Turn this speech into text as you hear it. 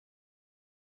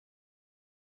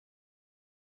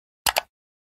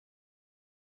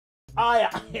Aya.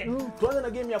 Tuanze na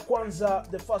game ya kwanza.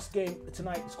 The first game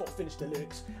tonight is called Finish the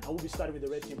Lyrics, and we'll be starting with the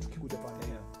red team tukikuja pande.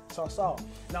 So.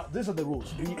 Now these are the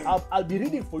rules. I'll be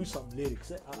reading for you some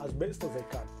lyrics as best as I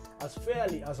can, as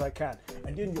fairly as I can,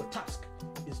 and then your task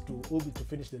is to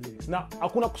finish the lyrics. Now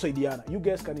hakuna kusaidiana. You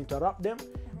guys can interrupt them,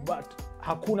 but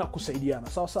hakuna kusaidiana.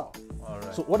 So.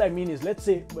 Alright. So what I mean is, let's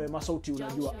say Masauti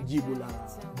unajua jibu la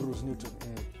Bruce Newton.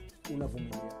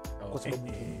 Unavumilia. Kwa sababu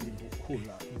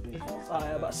hula.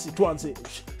 Basi tuanze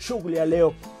shughuli ya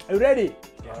leo. Are you ready?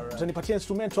 Utanipatia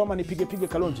instrument ama nipige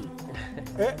kalonji?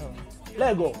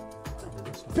 Lego.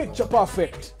 Picture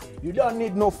perfect. You don't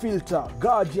need no filter.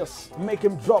 Gorgeous. Make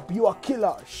him drop. You a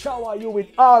killer. Shower you with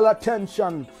all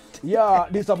attention. Yeah,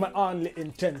 these are my only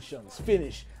intentions.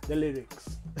 Finish the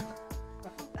lyrics.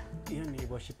 Hiyo ni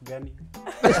worship gani?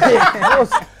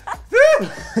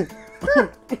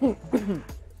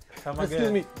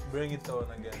 Excuse me. Bring it on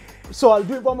again. So I'll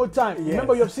do it one more time. Yes.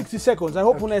 Remember you have 60 seconds. I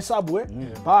hope unahesabu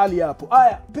pahali hapo.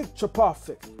 Aya, picture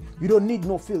perfect. You don't need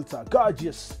no filter.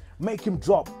 Gorgeous. Make him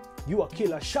drop. You a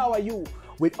killer. Shower you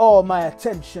with all my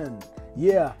attention.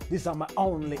 Yeah, these are my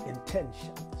only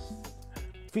intentions.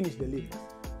 Finish the lyrics.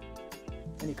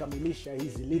 Nikamilisha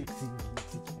hizi lyrics.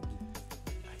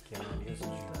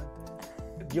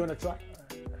 Do you wanna try?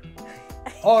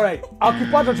 All right.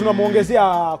 Akipata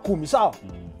tunamuongezea 10, sawa?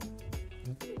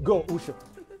 Go, Usha.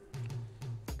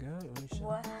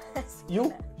 What? You?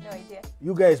 No idea.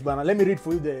 You guys, bana, let me read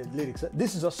for you the lyrics.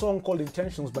 This is a song called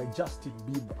Intentions by Justin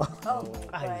Bieber. Oh, God. Oh,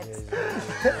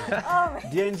 my.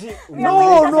 DNG.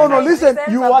 No, listen.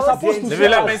 You are supposed to The say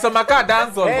villa mesoma ka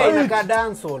dance on. Hey, naka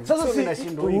dance hall. Sasa see,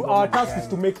 our task is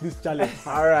to make this challenge.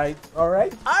 All right.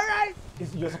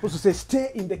 You're supposed to say,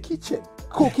 stay in the kitchen,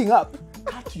 cooking up.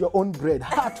 Cut your own bread,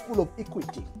 heart full of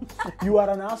equity. You are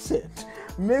an asset.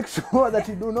 Make sure that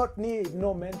you do not need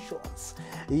no mentions.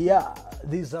 Yeah,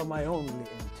 these are my only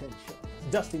intentions.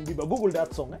 Justin Bieber. Google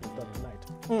that song that night.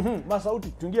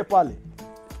 Masauti, tuingie pale.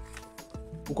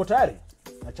 Uko tayari?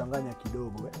 Nachanganya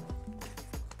kidogo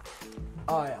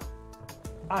Aya.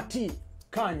 Ati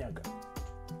kanyaga.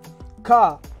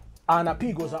 Ka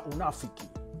anapigo za unafiki.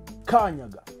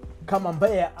 Kanyaga. Kama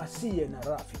mbea asiye na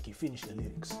rafiki. Finish the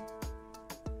lyrics.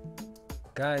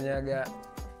 Kanyaga.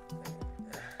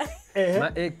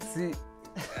 Ma exi.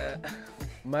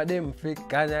 Madam fake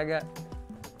kanyaga.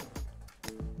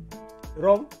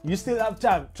 Wrong. You still have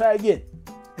time. Try again.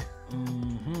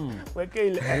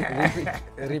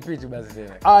 Repeat basi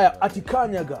tena. Aya, ati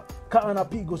kanyaga. Ka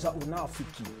anapigo za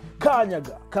unafiki.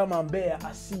 Kanyaga. Kama mbea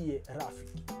asiye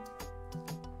rafiki.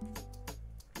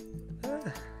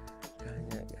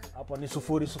 Hapa ni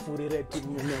 0-0 red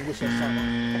team imeangusha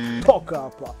sana. Toka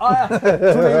hapa. Aya,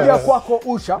 tunaingia kwako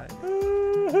Usha.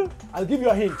 I'll give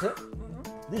you a hint.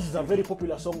 This is a very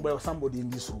popular song by somebody in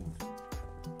this room.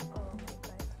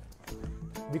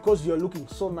 Because you're looking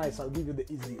so nice, I'll give you the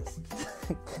easiest.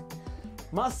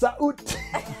 Masaut.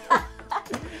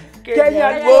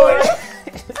 Kenyan boy.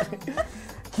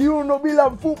 Kiuno bila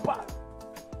mfupa.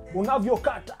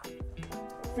 Unavyokata.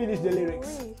 Finish the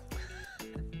lyrics.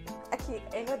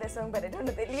 I know the song, but I don't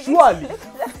know the lyrics.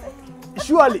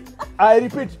 Surely. I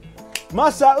repeat.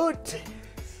 Masaut.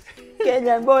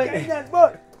 Kenyan boy.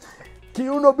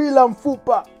 Kiuno bila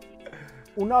mfupa.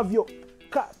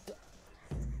 Unavyokata.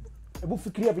 Hebu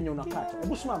fikiria venye unakata.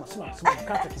 Hebu simama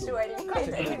kata kidogo.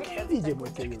 DJ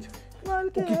mweke hiyo.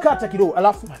 Ukikata kidogo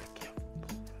alafu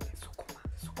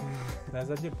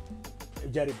Naweza jibu.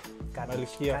 jaribu.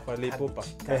 Malkia Falipupa.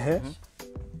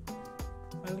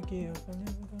 Malkia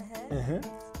Falipupa.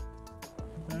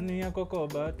 Nani yako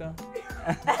kobata?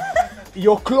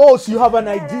 You're close, you have an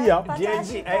idea.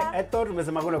 DNG, I thought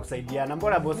umesema kuna kusaidiana.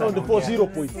 Mbona bossa? No, for 0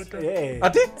 points.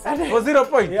 Ati? For 0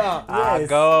 point? Yeah. Yes.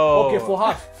 Go. Okay, for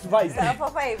half. 5.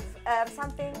 For 5.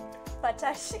 Something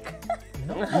patashik.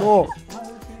 No.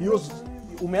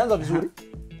 Umeanza vizuri.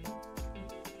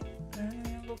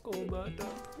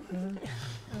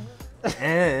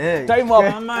 Time up.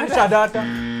 Maisha data.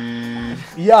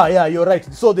 Yeah, you're right.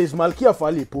 So there's Malkia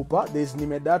Falipupa, there's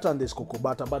Nimedata, and there's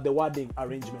Kokobata, but the wording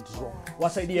arrangement is wrong.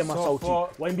 Wasaidie Masauti.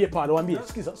 Waimbie pale, waambie.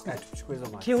 Sikiza.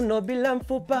 Kiuno bila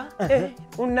mfupa,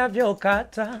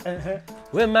 unavyokata.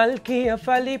 We Malkia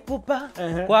Falipupa,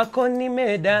 kwako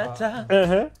nimedata.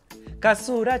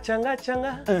 Kasura changa,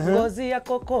 ngozi ya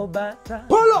Kokobata.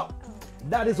 Pull up!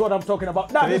 That is what I'm talking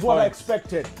about. That is what I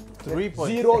expected. 3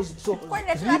 points. Zeros. So, When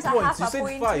the class are half You a said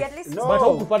point, 5. at least No. but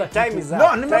hukupata Time kitu. is up. No,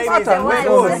 Time nimepata. is up.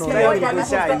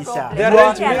 The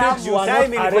range minutes You are not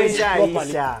Time arranged ilikuwa properly.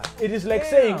 ishaisha. It is like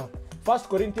saying 1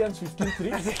 Corinthians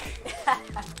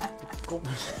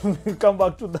 15:3. Come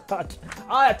back to that.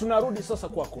 Aya, tunarudi sasa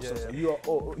kwako sasa.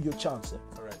 Your chance.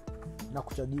 Alright. na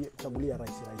kuchagulia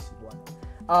rahisi bwana.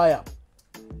 Haya,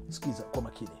 sikiza kwa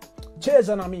makini.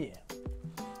 Cheza na mie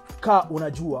ka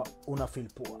unajua una feel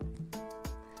poa.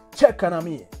 Cheka na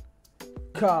mie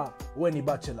ka we ni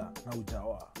bachelor na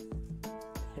ujawa.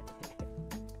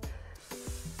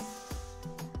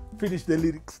 Finish the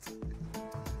lyrics.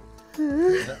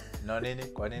 No nini?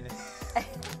 Kwa nini?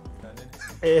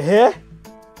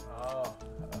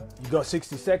 You got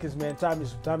 60 seconds, man.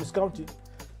 Time is counting.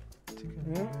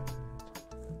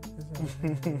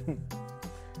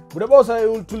 Buda bosa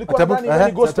tulikuwa ndani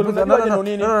ni gospel unajua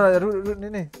nini? No,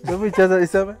 nini? Ndio cheza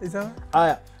isema.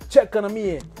 Aya, cheka na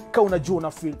mie ka unajua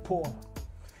una feel poa.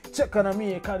 Cheka na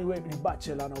mie ka wewe ni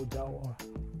bachelor na ujaoa.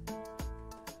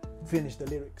 Finish the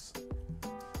lyrics.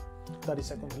 30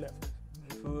 seconds left.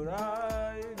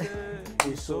 Friday,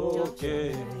 It's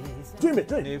okay. Dream it.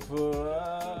 Friday,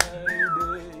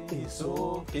 it's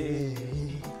okay.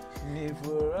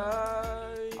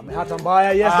 Amehata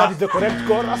mbaya. Yes, that is the correct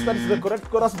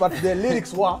chorus. But the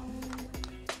lyrics were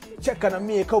cheka na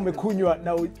mie ka umekunywa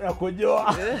na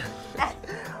kujoa.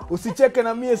 Usicheke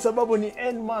na mie sababu ni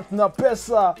end month na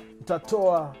pesa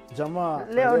mtatoa jamaa.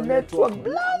 Leo network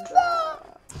blanda.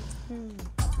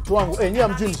 Tuangu nyia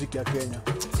mjui muziki ya Kenya.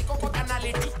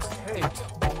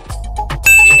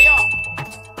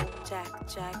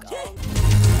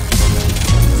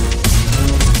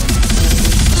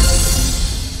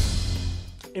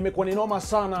 Imekuwa ni noma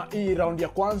sana hii round ya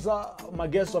kwanza.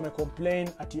 Magesto wamecomplain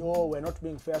ati we're not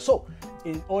being fair. So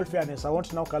in all fairness, I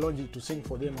want now Kalonji to sing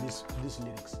for them these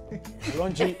lyrics.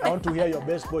 Kalonji, I want to hear your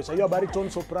best voice. Are you a baritone,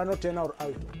 soprano, tenor or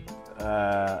alto?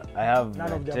 I have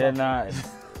tenor.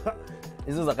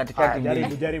 Hizo za katikati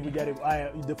mbili. Jaribu.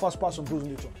 The first person, Bruce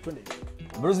Newton. 20.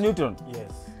 Bruce Newton.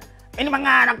 Yes. Ini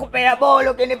mangana kupea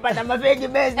bolo kinipata mafegi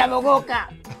base na mogoka.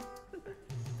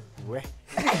 We.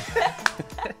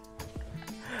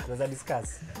 Let's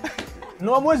discuss.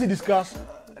 No, amwezi discuss.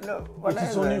 No,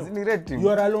 Ni rating. You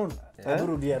are alone.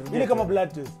 Rudia. Ile kama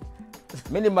blood test.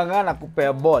 Mimi mangana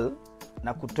kupea ball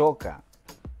na kutoka.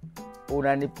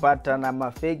 Unanipata na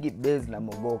mafegi base na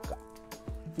mogoka.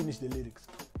 Finish the lyrics.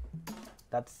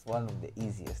 That's one of the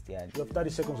easiest, yani. You have 30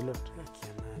 seconds left.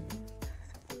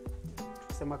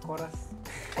 Sema chorus.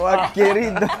 Wa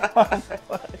querido.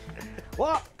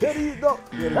 Wa querido.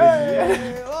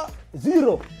 Hey,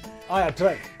 0. Aya,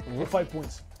 try. 5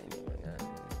 points.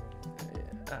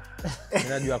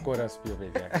 Unajua chorus pia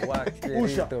peke yake.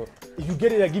 Usha. If you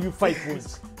get it, I give you 5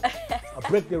 points. I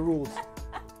break the rules.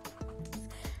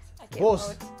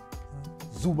 Boss.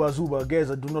 Zuba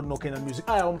geza do not know Kenya music.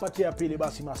 Aya, umpatie ya pili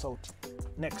basi Masauti.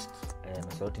 Next.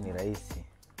 Masauti ni rahisi.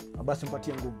 Basi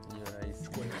mpatie ngumu. Hiyo rahisi.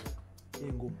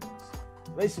 Hii ngumu.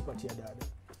 Rahisi patia dada.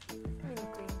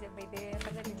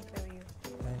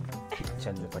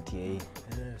 Acha nipatie hii.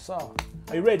 Sawa.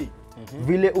 Are you ready?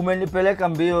 Vile umenipeleka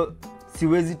mbio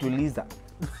siwezi tuliza.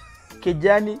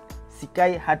 Kijani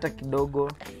sikai hata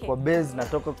kidogo, kwa base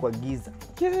natoka kwa giza.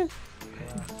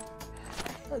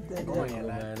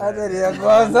 Hata ya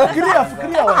kwanza.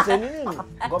 Fikiria wase nini?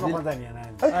 Ngoma kwanza ni ya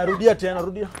nani? Rudia tena.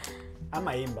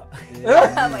 Ama imba.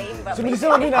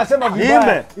 Simulisema mimi nasema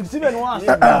vibaya. It's even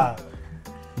worse.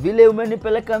 Vile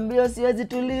umenipeleka mbio siwezi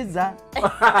tuliza.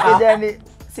 Kijani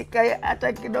sikai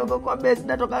hata kidogo, kwa base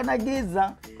natoka na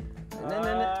giza.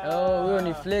 Oh, huyo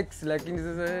ni flex lakini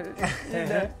sasa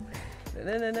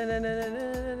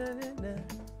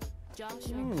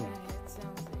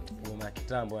Ngoma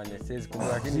kitambo anasezi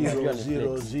kumbuka lakini unajua ni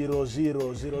flex.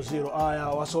 0. Aya,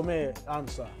 wasomee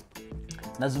answer.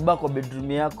 Nazuba kwa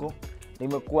bedroom yako,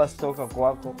 nimekuwa stoka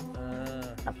kwako.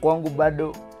 Na kwangu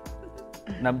bado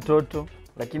na mtoto,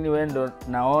 lakini wewe ndo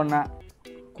naona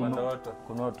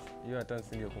kunoto. Hiyo hata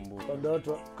nisingekumbuka.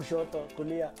 Kondoto, kushoto,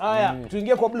 kulia. Aya,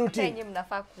 tuingie kwa blue team. Nyinyi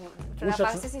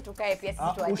tunafaa sisi tukae pia sisi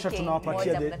tuandike. Usha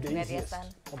tunawapatia moja, the mnatunaria easiest. sana.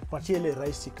 Wapatie ile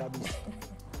rahisi kabisa.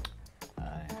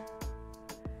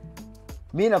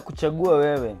 Mimi nakuchagua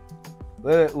wewe.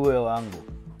 Wewe uwe wangu.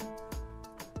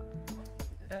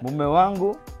 Mume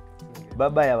wangu,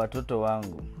 baba ya watoto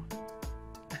wangu.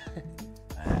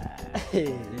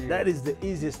 That is the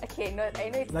easiest. Okay, no, I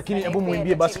know it's. Lakini hebu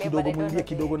muimbie basi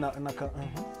kidogo na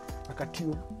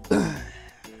akatio.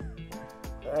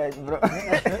 Bro.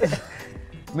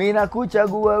 Mimi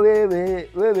nakuchagua wewe,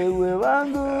 wewe uwe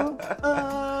wangu.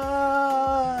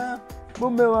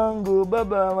 Mume wangu,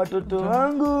 baba ya watoto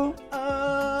wangu.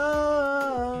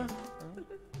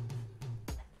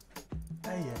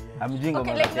 Amjingo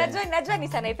Okay, like najua ni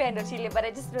sana ipenda chile, but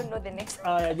I just don't know the next.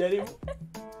 Aya, jaribu.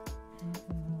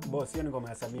 Boss, hiyo ni ngoma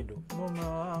ya Samido. Mume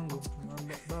wangu,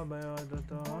 baba ya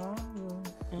watoto wangu.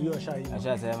 Hiyo shahidi.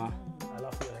 Ashasema.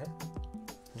 Alafu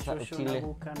Shosho Chile.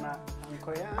 nabuka na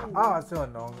Mko yangu. Ah, sio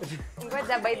nongo.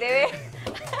 Ngoja by the way.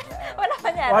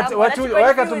 Wanafanya haramu. Weka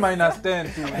tu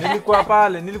 -10 tu.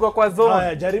 Nilikuwa kwa zone.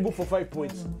 Haya, jaribu for 5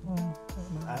 points.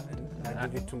 I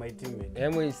give it to my teammate.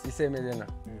 Hemu iseme tena.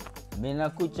 Mimi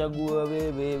nakuchagua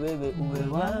wewe uwe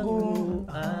wangu.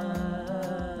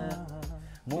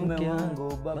 Mume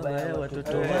wangu, baba ya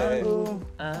watoto wangu.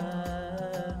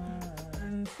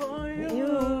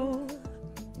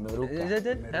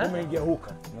 Meruka. Umeingia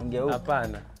huka. Ungeuka.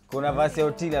 Hapana. Kuna verse ya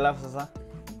Otile alafu sasa.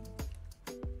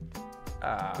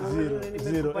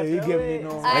 0. Hii game ni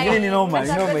no. Lakini ni noma,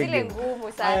 ni noma Ile hii.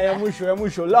 ngumu Haya, ya sana.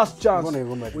 mwisho, last chance. Mbona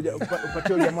ngoma?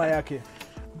 Upatie jamaa yake.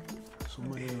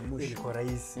 Soma hiyo mwisho. Iko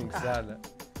rahisi. Sana.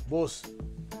 Boss,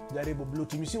 jaribu blue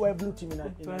team. You see why blue team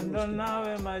Pendo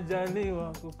nawe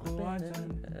majaliwa kukuacha.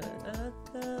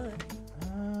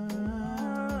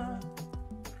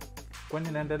 Kwani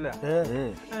inaendelea?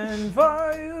 Eh. And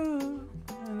for you,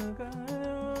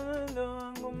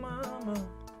 wangu mama,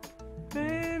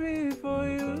 baby for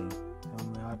you.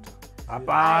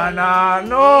 Hapana,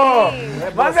 no.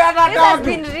 Basi hata This has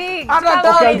been rigged. Okay,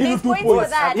 I'll give you There's 2 points points. for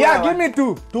that. Yeah, give me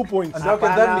 2. 2 points. Okay,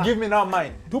 then give me now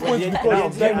mine. 2 points because No,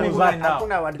 of give time me was mine up. now.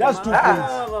 Hakuna word That's kama- 2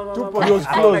 points. 2 points was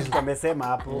Hakuna close. kitu amesema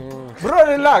hapo. Bro,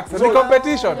 relax. It's a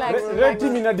competition. Red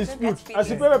team in a dispute.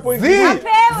 Asipewe points. Z,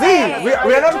 Apewe. we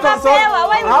are not Tunapewa. consulting.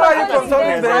 Why How are you consulting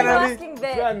consulting them? the Why enemy? asking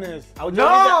them? Fairness. No,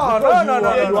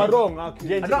 no. You are wrong.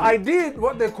 Actually. No, I did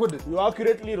what they couldn't. You are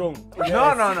accurately wrong.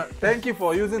 No. Thank you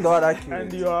for using the word accurate.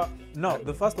 And you are No,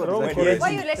 the first one Wrong is for accurate. Why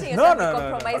are you letting No, yourself no, be no,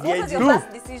 no. compromised? Yeah, What was your two.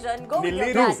 first decision? Go with Ni your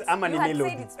lyrics gut. ama You ni had melody?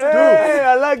 said it's two. Hey,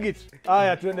 I like it.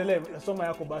 Haya, tuendelee. Soma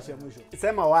yako basi ya mwisho.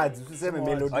 Sema words, usiseme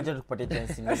melody. Wacha tukupatie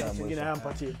chance nyingine ya Nyingine mwisho. haya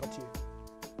mpatie.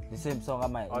 The same song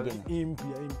kama nyingine. Impe,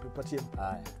 patie.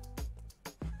 Haya.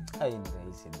 Hai ni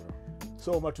rahisi bro.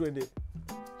 Soma tuende.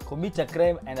 Commit a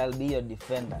crime and I'll be your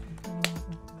defender.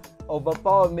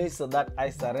 Overpower me so that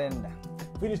I surrender.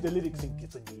 Finish the lyrics in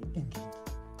Kiswahili.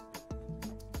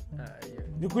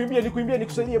 Nikuimbie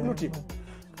nikusaidie blue team.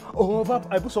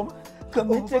 Hebu soma.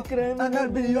 Commit a crime And I'll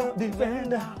be your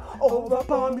defender.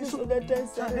 Overpower me so that I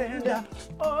surrender.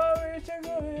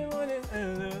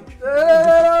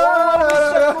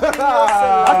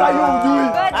 Hata you do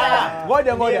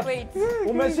it. Ngoja. Wait.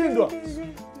 Umeshindwa.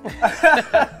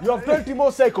 You have 20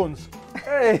 more seconds.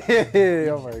 Hey,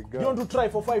 oh my You god. want to try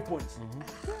for 5 points?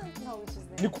 No, which is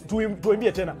the-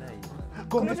 Tuimbie tena.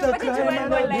 Commit a Tupatie crime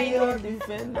and I'll be line. your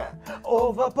defender.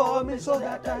 Overpower me so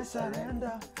that I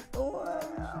surrender.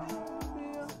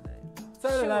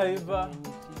 Saliva.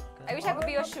 I wish I could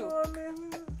be your shoe.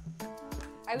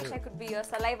 I wish I could be your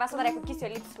saliva so that I could kiss your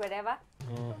lips wherever.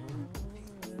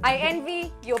 I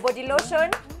envy your body lotion.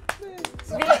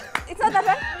 It's not that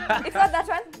one. It's not that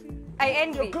one. I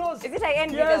envy. You're close. Is it I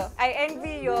envy Yes. though? I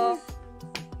envy your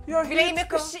Your vile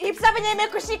hipsa venye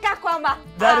imekushika kwamba.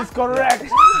 That is correct.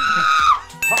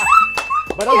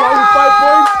 But those are only 5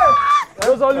 points.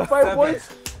 Those are only 5 points.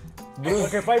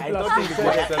 Okay, 5 plus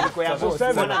 2. So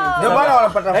 7. Ndio maana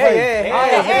wanapata 5.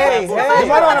 Ndio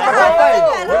maana wanapata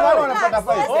 5. Ndio maana wanapata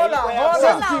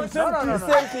 5.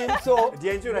 Same team. So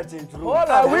Dienju na change room.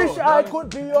 I wish I could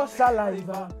be your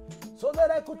saliva so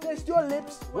that I could taste your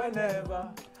lips whenever.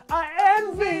 I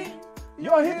envy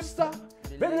your hipster.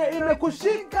 Venye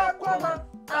imekushika kwa ma.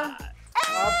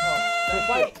 So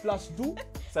 5 plus 2.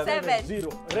 7.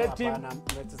 0. Red team. Hapana,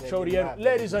 mmetusaidia. Shauri yenu.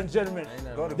 Ladies and gentlemen,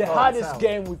 Go the to hardest Sawa.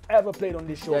 game we've ever played on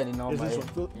this show Yeah, ni noma, is this eh.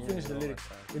 one. Finish the lyrics.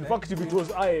 In fact, if it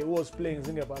was I who was playing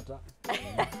Zingabata,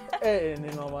 ni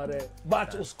noma re.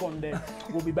 But Uskonde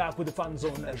will be back with the Fan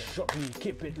Zone shortly.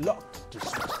 Keep it locked to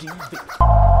Smart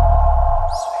TV.